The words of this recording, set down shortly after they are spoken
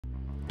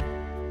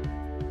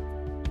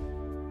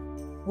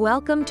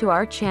Welcome to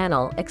our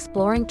channel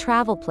exploring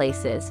travel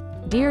places,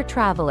 dear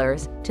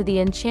travelers, to the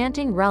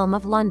enchanting realm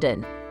of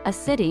London, a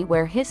city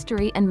where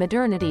history and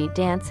modernity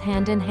dance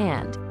hand in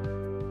hand.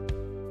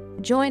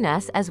 Join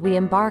us as we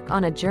embark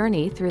on a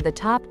journey through the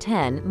top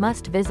 10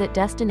 must-visit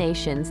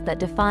destinations that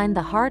define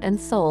the heart and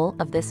soul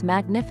of this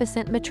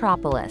magnificent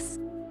metropolis.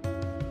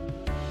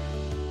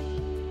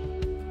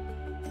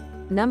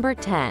 Number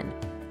 10.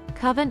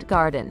 Covent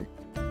Garden.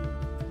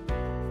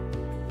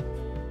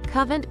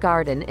 Covent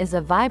Garden is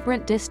a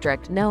vibrant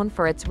district known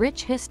for its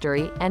rich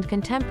history and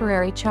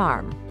contemporary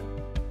charm.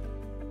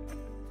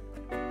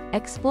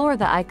 Explore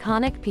the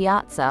iconic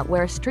piazza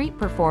where street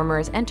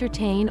performers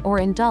entertain or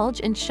indulge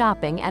in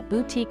shopping at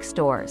boutique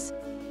stores.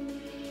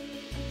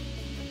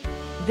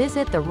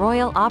 Visit the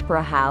Royal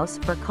Opera House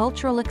for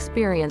cultural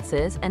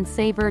experiences and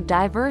savor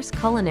diverse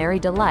culinary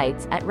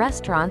delights at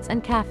restaurants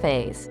and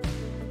cafes.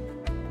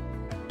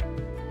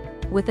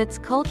 With its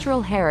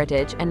cultural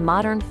heritage and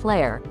modern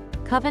flair,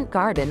 Covent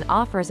Garden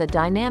offers a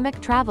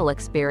dynamic travel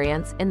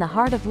experience in the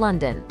heart of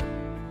London.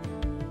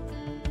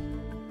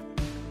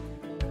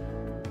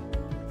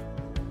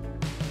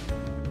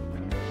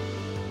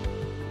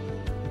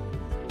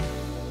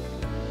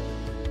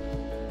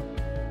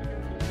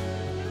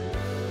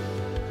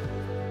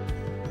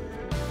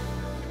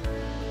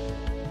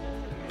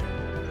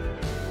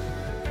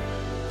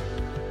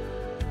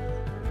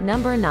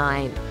 Number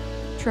 9.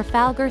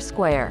 Trafalgar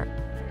Square.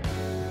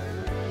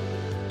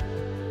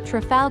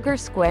 Trafalgar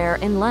Square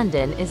in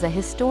London is a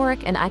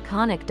historic and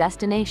iconic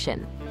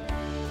destination.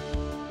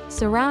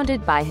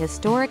 Surrounded by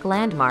historic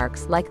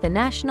landmarks like the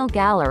National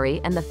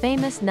Gallery and the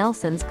famous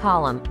Nelson's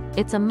Column,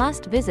 it's a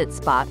must-visit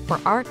spot for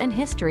art and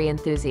history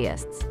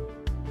enthusiasts.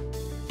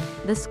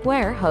 The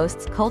square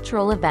hosts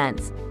cultural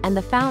events, and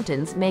the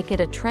fountains make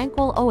it a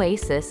tranquil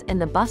oasis in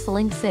the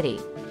bustling city.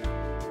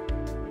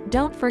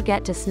 Don't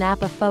forget to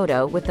snap a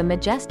photo with the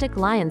majestic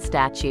lion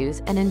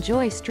statues and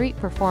enjoy street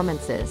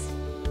performances.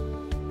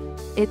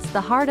 It's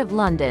the heart of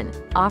London,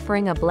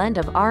 offering a blend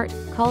of art,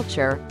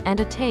 culture, and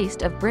a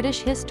taste of British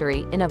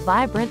history in a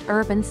vibrant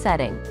urban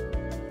setting.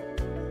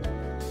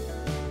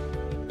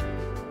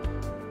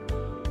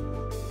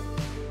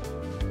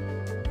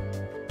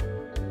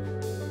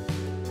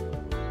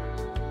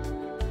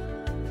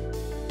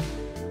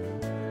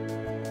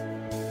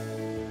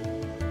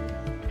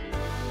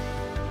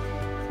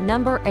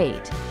 Number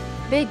 8.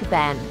 Big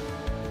Ben.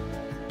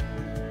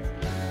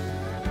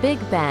 Big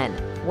Ben,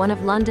 one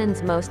of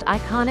London's most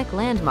iconic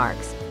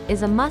landmarks,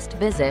 is a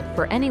must-visit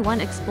for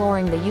anyone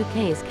exploring the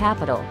UK's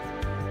capital.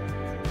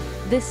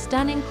 This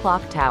stunning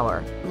clock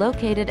tower,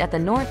 located at the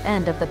north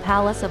end of the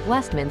Palace of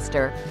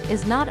Westminster,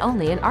 is not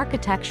only an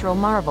architectural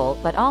marvel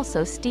but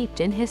also steeped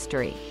in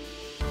history.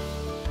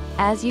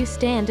 As you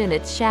stand in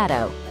its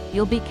shadow,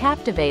 you'll be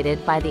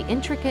captivated by the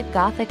intricate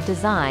Gothic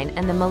design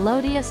and the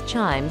melodious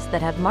chimes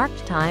that have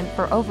marked time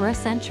for over a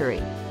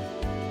century.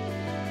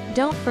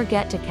 Don't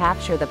forget to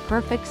capture the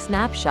perfect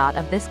snapshot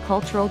of this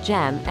cultural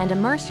gem and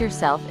immerse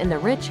yourself in the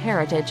rich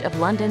heritage of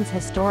London's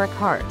historic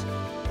heart.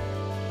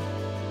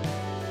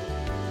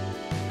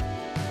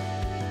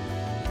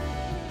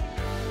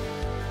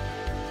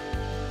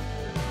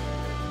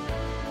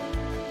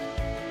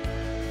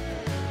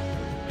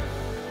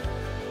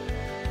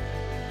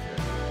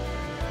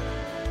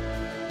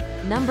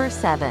 Number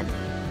 7.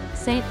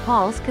 St.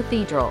 Paul's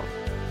Cathedral.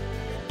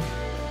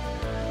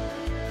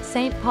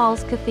 St.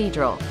 Paul's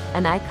Cathedral,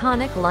 an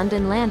iconic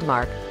London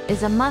landmark,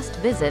 is a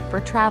must-visit for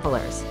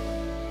travelers.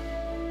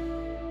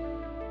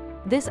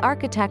 This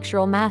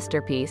architectural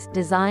masterpiece,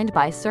 designed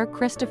by Sir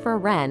Christopher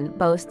Wren,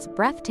 boasts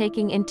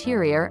breathtaking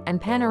interior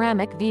and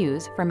panoramic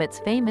views from its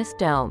famous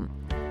dome.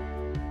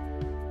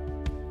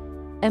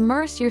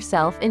 Immerse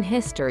yourself in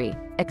history,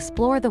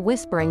 explore the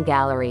Whispering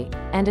Gallery,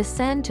 and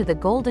ascend to the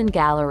Golden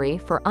Gallery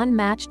for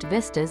unmatched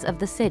vistas of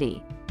the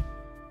city.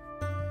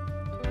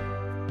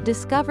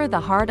 Discover the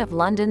heart of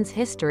London's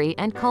history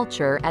and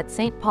culture at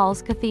St.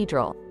 Paul's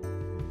Cathedral.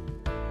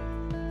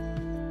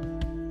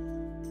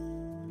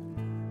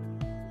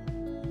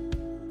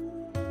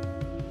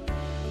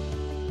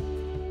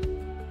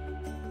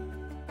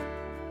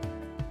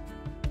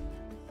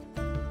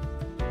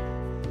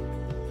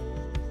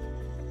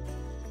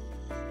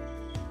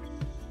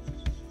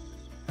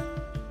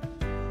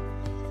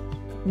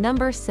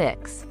 Number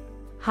 6.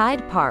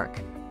 Hyde Park.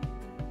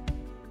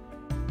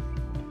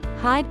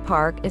 Hyde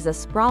Park is a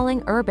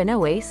sprawling urban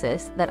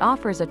oasis that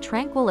offers a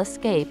tranquil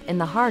escape in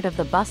the heart of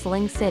the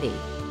bustling city.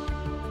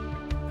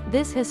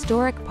 This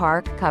historic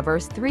park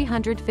covers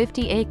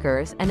 350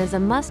 acres and is a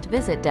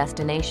must-visit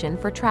destination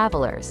for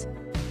travelers.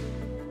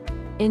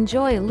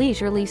 Enjoy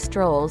leisurely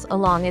strolls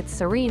along its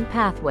serene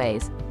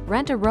pathways,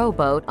 rent a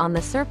rowboat on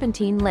the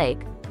Serpentine Lake,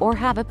 or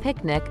have a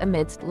picnic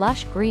amidst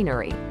lush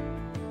greenery.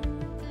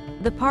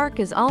 The park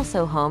is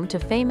also home to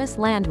famous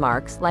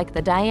landmarks like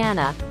the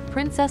Diana,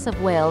 Princess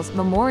of Wales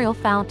Memorial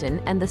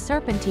Fountain and the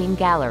Serpentine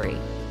Gallery.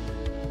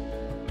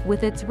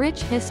 With its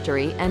rich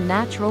history and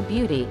natural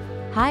beauty,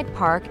 Hyde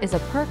Park is a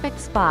perfect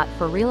spot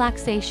for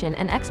relaxation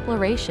and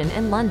exploration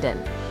in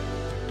London.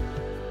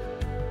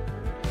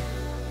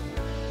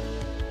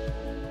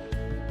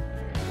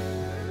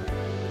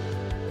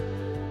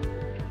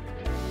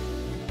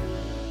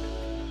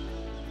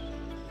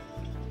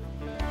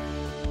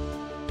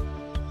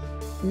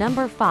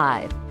 Number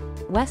 5.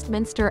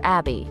 Westminster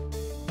Abbey.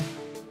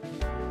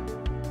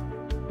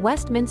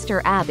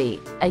 Westminster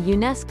Abbey, a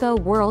UNESCO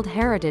World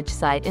Heritage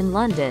Site in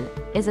London,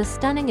 is a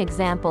stunning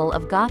example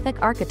of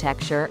Gothic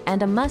architecture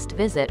and a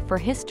must-visit for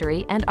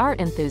history and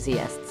art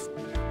enthusiasts.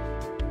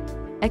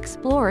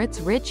 Explore its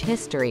rich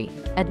history,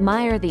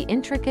 admire the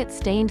intricate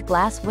stained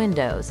glass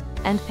windows,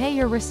 and pay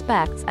your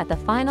respects at the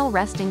final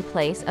resting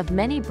place of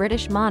many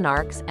British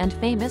monarchs and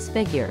famous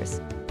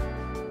figures.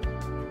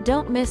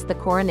 Don't miss the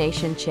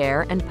coronation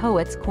chair and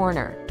Poets'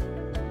 Corner.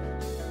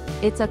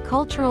 It's a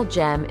cultural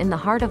gem in the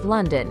heart of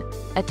London,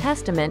 a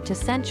testament to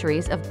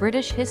centuries of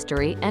British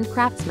history and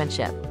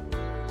craftsmanship.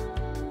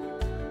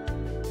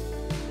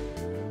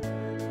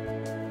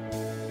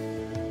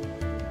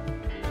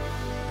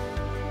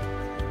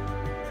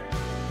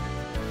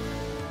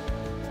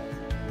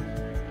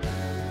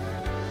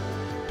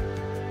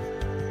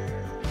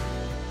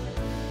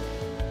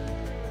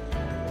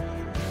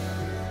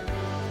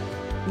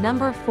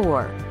 Number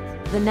 4.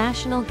 The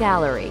National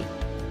Gallery.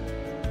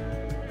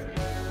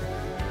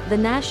 The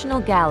National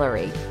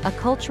Gallery, a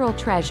cultural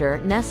treasure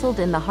nestled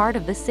in the heart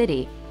of the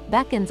city,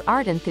 beckons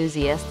art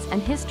enthusiasts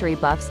and history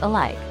buffs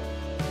alike.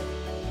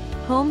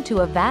 Home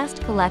to a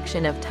vast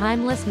collection of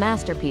timeless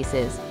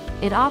masterpieces,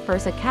 it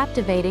offers a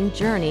captivating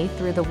journey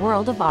through the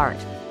world of art.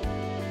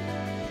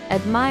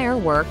 Admire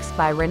works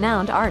by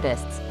renowned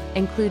artists,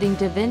 including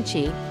Da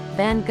Vinci,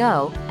 Van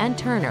Gogh, and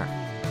Turner.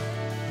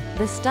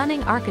 The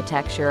stunning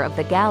architecture of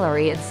the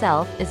gallery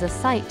itself is a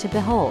sight to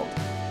behold.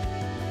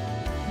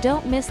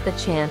 Don't miss the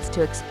chance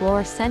to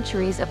explore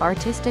centuries of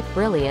artistic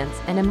brilliance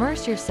and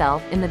immerse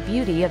yourself in the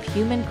beauty of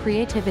human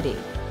creativity.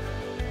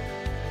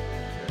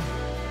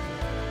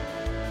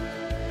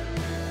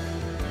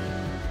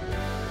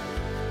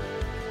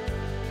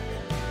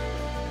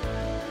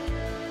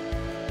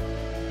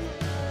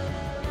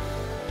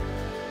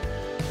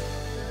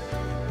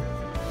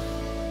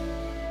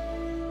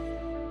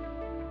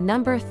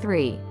 Number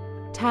 3.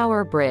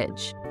 Tower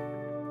Bridge.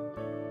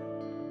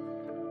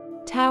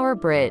 Tower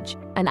Bridge,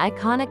 an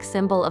iconic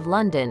symbol of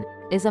London,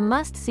 is a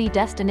must-see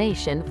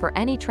destination for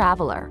any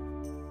traveler.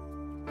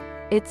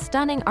 Its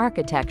stunning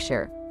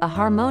architecture, a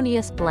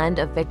harmonious blend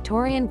of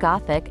Victorian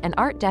Gothic and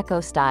Art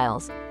Deco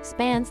styles,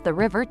 spans the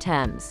River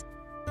Thames.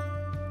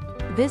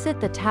 Visit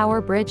the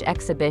Tower Bridge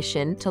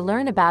exhibition to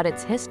learn about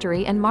its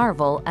history and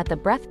marvel at the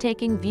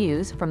breathtaking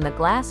views from the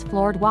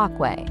glass-floored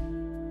walkway.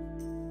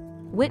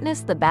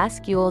 Witness the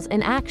bascules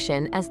in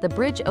action as the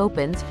bridge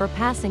opens for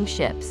passing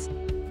ships.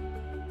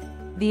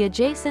 The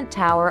adjacent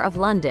Tower of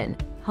London,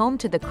 home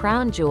to the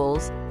Crown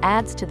Jewels,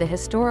 adds to the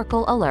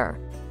historical allure.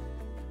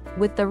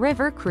 With the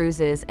river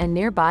cruises and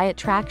nearby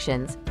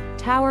attractions,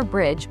 Tower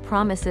Bridge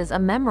promises a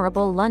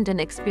memorable London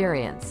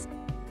experience.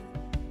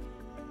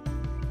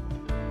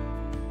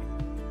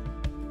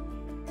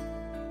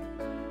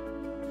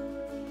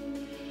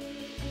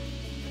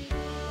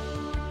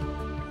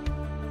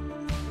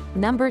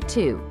 Number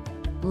 2.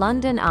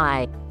 London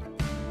Eye.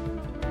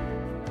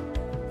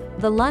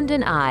 The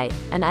London Eye,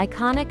 an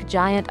iconic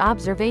giant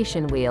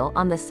observation wheel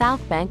on the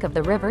south bank of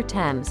the River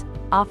Thames,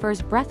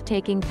 offers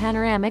breathtaking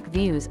panoramic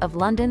views of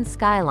London's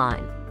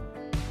skyline.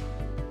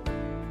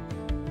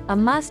 A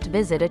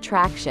must-visit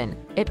attraction,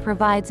 it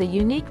provides a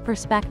unique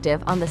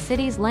perspective on the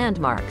city's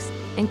landmarks,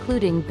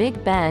 including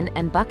Big Ben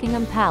and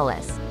Buckingham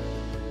Palace.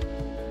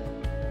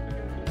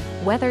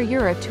 Whether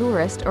you're a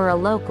tourist or a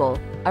local,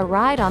 a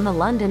ride on the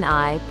London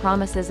Eye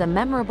promises a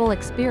memorable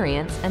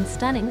experience and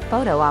stunning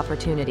photo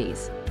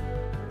opportunities.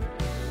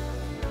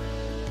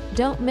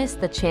 Don't miss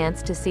the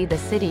chance to see the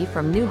city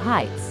from new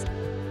heights.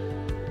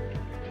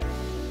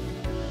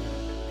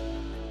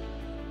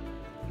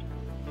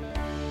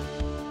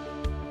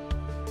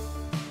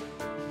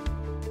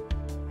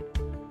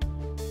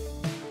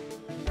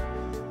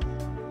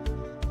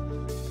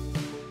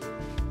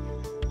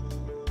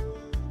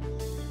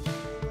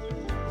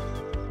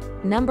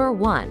 Number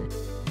 1.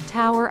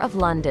 Tower of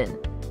London.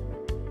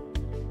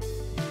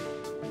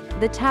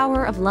 The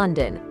Tower of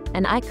London,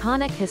 an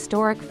iconic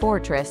historic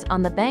fortress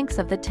on the banks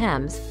of the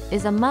Thames,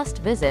 is a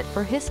must-visit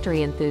for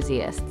history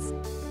enthusiasts.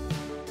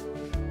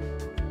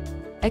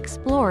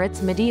 Explore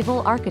its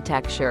medieval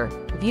architecture,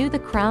 view the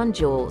crown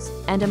jewels,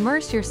 and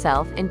immerse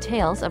yourself in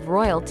tales of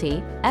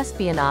royalty,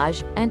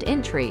 espionage, and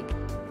intrigue.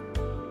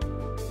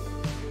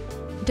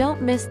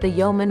 Don't miss the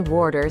yeoman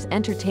warders'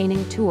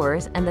 entertaining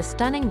tours and the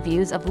stunning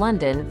views of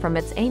London from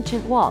its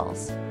ancient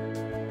walls.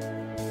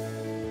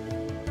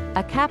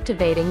 A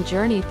captivating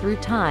journey through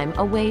time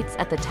awaits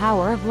at the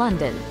Tower of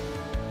London.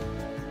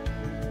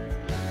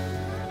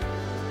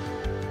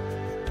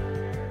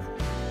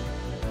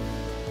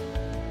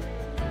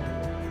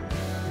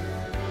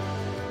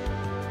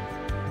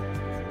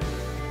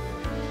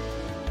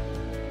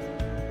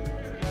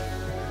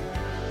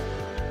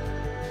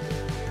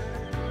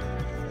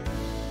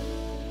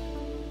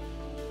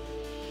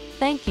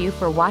 Thank you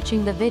for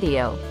watching the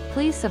video.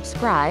 Please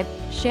subscribe,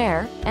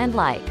 share, and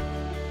like.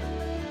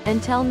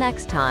 Until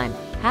next time,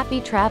 happy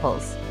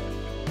travels!